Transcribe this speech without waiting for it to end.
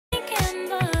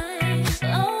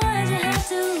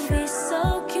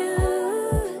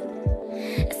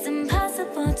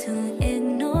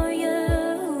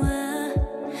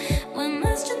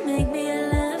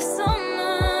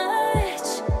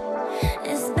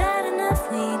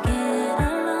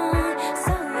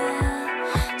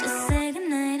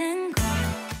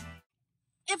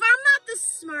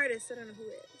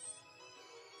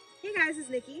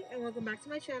and welcome back to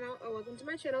my channel, or welcome to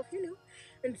my channel if you're new.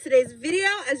 In today's video,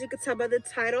 as you can tell by the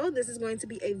title, this is going to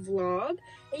be a vlog,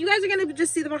 and you guys are going to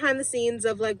just see the behind the scenes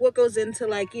of like what goes into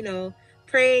like, you know,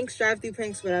 pranks, drive-through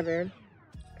pranks, whatever.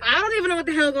 I don't even know what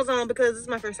the hell goes on because this is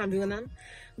my first time doing them,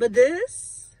 but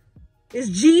this is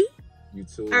G.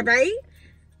 YouTube. All right,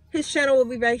 his channel will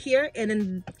be right here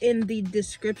and in the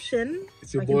description.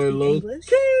 It's your boy Loki.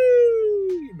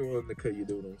 You know what the cut you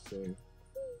do, what I'm saying.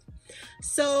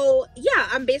 So yeah,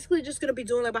 I'm basically just gonna be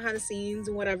doing like behind the scenes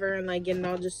and whatever, and like getting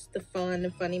all just the fun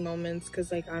and funny moments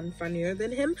because like I'm funnier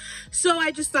than him. So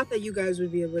I just thought that you guys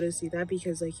would be able to see that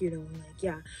because like, you know, like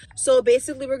yeah. So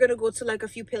basically we're gonna go to like a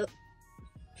few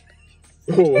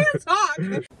I can't talk.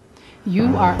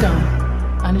 You are dumb,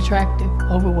 unattractive,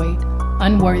 overweight,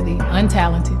 unworthy,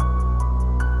 untalented.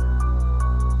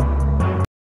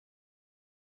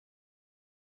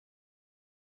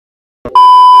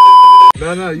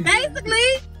 No, Basically,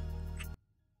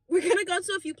 we're gonna go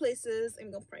to a few places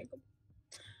and go prank them,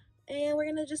 and we're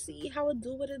gonna just see how it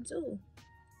do what it do.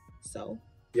 So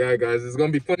yeah, guys, it's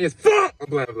gonna be funny as fuck. I'm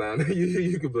playing.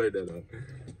 You can blur that out.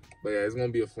 But yeah, it's gonna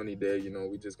be a funny day. You know,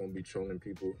 we just gonna be trolling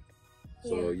people.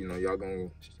 So, you know, y'all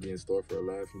gonna be in store for a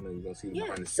laugh. You know, you're gonna see the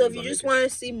behind the scenes. So if you just want to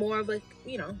see more of like,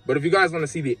 you know. But if you guys want to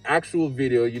see the actual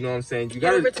video, you know what I'm saying? You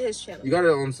gotta over to his channel. You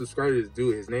gotta subscribe to this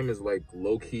dude. His name is like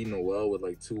Low-Key Noel with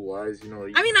like 2 Y's. You know.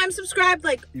 I mean, I'm subscribed.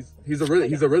 Like he's a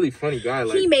really funny guy.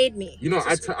 Like he made me. You know,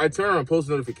 I turn on post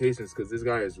notifications because this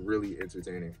guy is really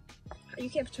entertaining.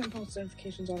 You can't turn post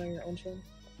notifications on your own channel.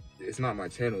 It's not my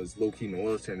channel. It's Low-Key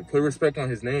Noel's channel. Put respect on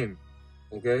his name,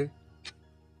 okay?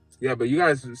 Yeah, but you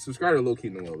guys subscribe to Low-Key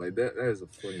Noel. Like that is a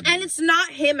funny And movie. it's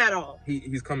not him at all.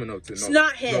 He's coming up to It's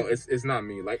not him. No, it's not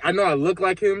me. Like I know I look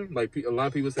like him. Like a lot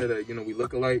of people say that, you know, we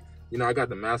look alike. You know, I got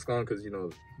the mask on because, you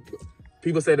know,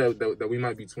 people say that we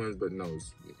might be twins, but no,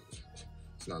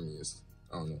 it's not me.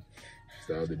 I don't know. It's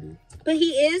the other dude. But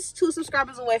he is 2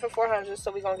 subscribers away from 400,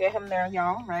 so we're gonna get him there,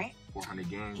 y'all, right? 400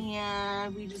 gang.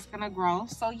 And we just gonna grow.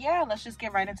 So yeah, let's just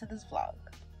get right into this vlog.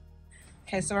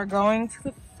 Okay, so we're going to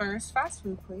the first fast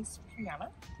food place, Kymani.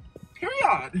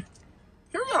 Period.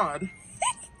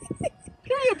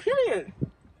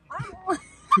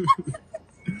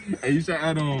 Hey, you should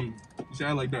add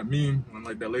like that meme when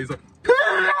like that laser.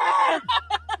 Period.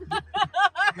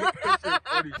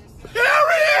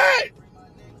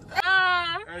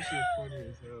 That shit funny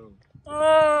as hell.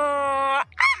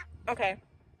 Okay.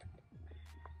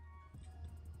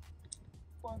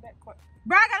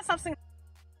 Bro, I gotta stop singing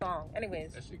song.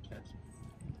 Anyways. That shit catchy.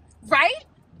 Right?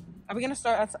 Are we gonna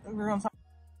start? We're gonna talk.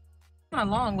 Kind of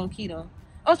long, low key though.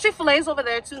 Oh, Chick-fil-A's over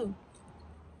there too.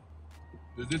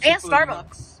 And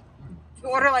Starbucks. You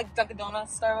order like Dunkin'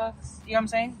 Donuts, Starbucks. You know what I'm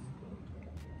saying?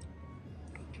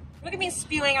 Look at me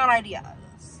spewing out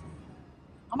ideas.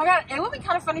 Oh my god, it would be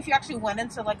kind of funny if you actually went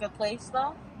into like a place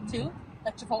though, too,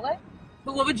 like Chipotle.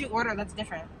 But what would you order that's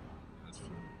different?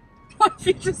 What if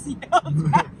you just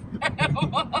yelled at them?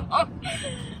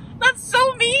 That's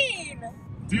so mean.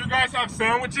 Do you guys have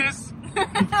sandwiches? They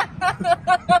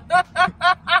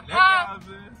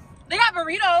got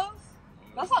burritos.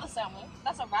 That's not a sandwich.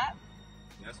 That's a wrap.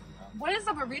 That's a wrap. What is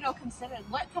a burrito considered?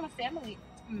 What kind of family?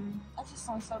 That just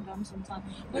sounds so dumb sometimes.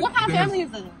 But what kind of family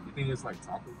is it? You think it's like tacos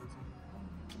or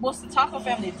something? What's the taco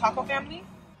family? Taco family?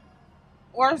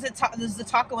 Or is it is the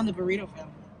taco and the burrito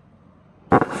family?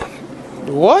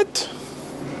 What?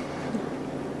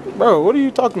 Bro, what are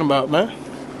you talking about, man?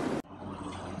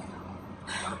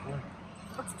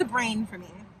 What's the brain for me?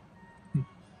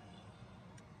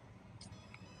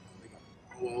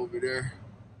 Oh, over there.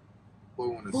 Boy,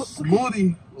 want a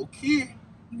smoothie. Low key.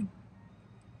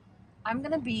 I'm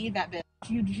gonna be that bitch.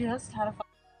 You just had a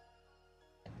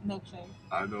milkshake.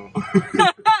 I know.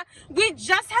 We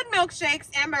just had milkshakes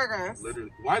and burgers.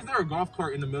 Literally. Why is there a golf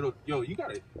cart in the middle? Yo, you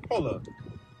gotta hold up.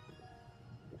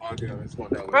 Oh damn, let's go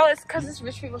that way. Bro, it's cause it's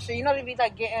rich people shit. You know they be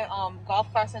like getting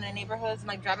golf carts in their neighborhoods and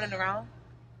like driving it around.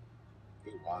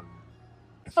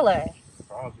 Chick-fil-A.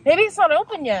 Maybe it's not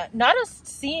open yet. Not us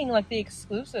seeing like the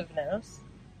exclusiveness.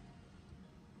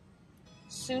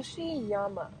 Sushi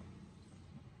Yama.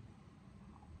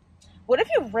 What if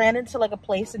you ran into like a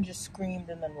place and just screamed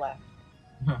and then left?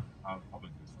 I'll do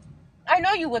something. I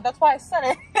know you would. That's why I said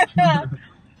it. I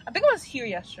think I was here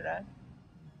yesterday.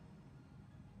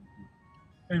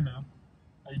 Hey man,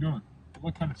 how you doing? You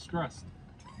look kind of stressed.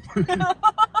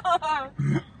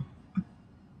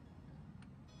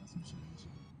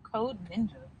 Code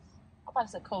ninjas. I thought it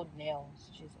said code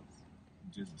nails.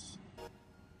 Jesus.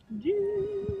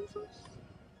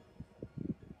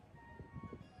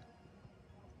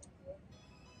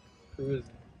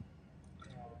 Cruising.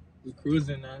 We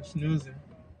cruising now, snoozing.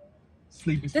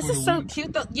 sleep before This is so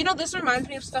cute though. You know, this reminds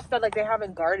me of stuff that like they have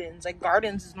in gardens. Like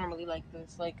gardens is normally like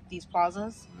this, like these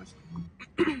plazas.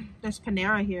 There's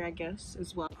Panera here, I guess,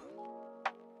 as well.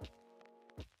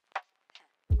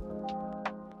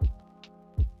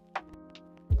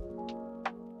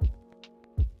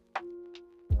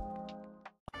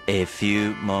 A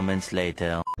few moments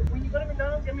later. When you go to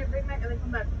McDonald's, get me a Big Mac and then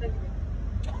come back.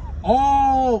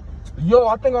 Oh, yo,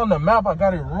 I think on the map I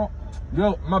got it wrong.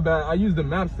 Yo, my bad. I used the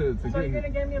maps to So get you gonna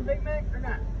get me a Big Mac or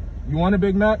not? You want a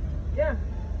Big Mac? Yeah.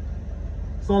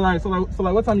 So like,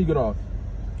 what time you get off?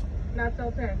 Not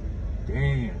till 10.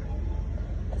 Damn.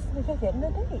 We can get in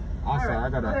a date. I'm sorry, I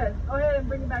gotta. Go ahead and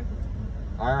bring it back.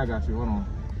 Alright, I got you. Hold on.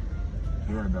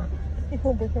 Be right back. You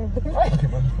gonna bring her a Big Mac?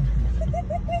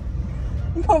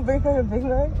 You gonna bring her a Big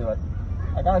Mac? You're like,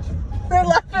 I got you. They're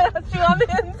laughing at you on the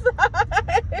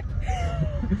inside.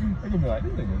 They gonna be like,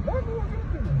 this nigga.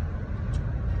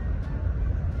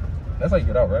 That's how you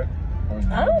get out, right?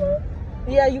 I don't know.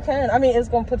 Yeah, you can. I mean, it's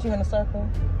gonna put you in a circle.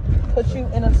 Put you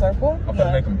in a circle? I'm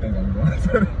gonna make them think I'm going to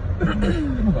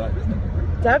be like, this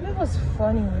nigga. That bit was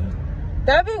funny.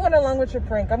 That bit went along with your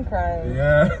prank. I'm crying.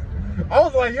 Yeah. I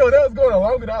was like, yo, that was going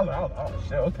along with it. I was like, oh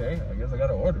shit, okay. I guess I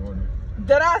gotta order.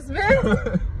 Dead ass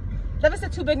bitch. That bitch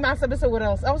said 2 Big Macs. That bitch said what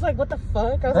else? I was like, what the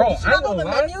fuck? I was Bro, like, you should go to the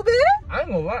menu, bitch. I ain't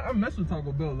gonna lie, I messed with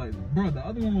Taco Bell. Like, bro, the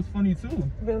other one was funny too.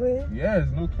 Really? Yes,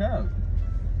 no cap.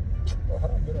 Bro, how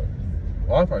do I get out?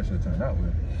 Oh, I probably should have turned that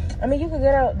way. I mean, you could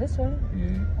get out this way. Yeah.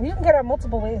 You can get out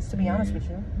multiple ways, to be honest with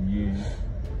you. Yeah.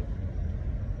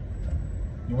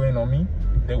 You waiting on me?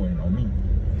 They waiting on me.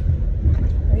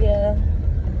 Yeah.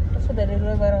 That's what they did.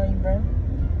 They wait on you, bro.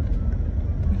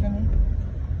 You feel me?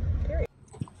 Period.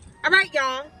 All right,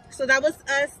 y'all. So that was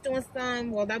us doing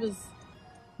some, well, that was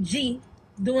G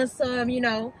doing some, you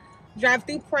know,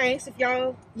 drive-through pranks. If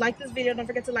y'all like this video, don't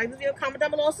forget to like this video, comment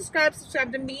down below, subscribe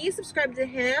to me, subscribe to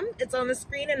him. It's on the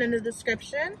screen and in the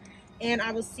description. And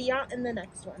I will see y'all in the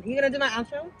next one. You gonna do my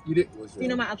outro? You did. You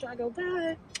know my outro? I go,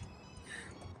 bye.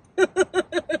 Bye.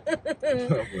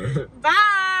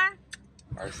 Bye.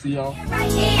 Alright, see y'all.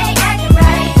 Right, he ain't acting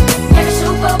right. Every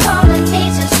Super Bowl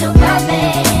needs a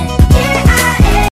Superman.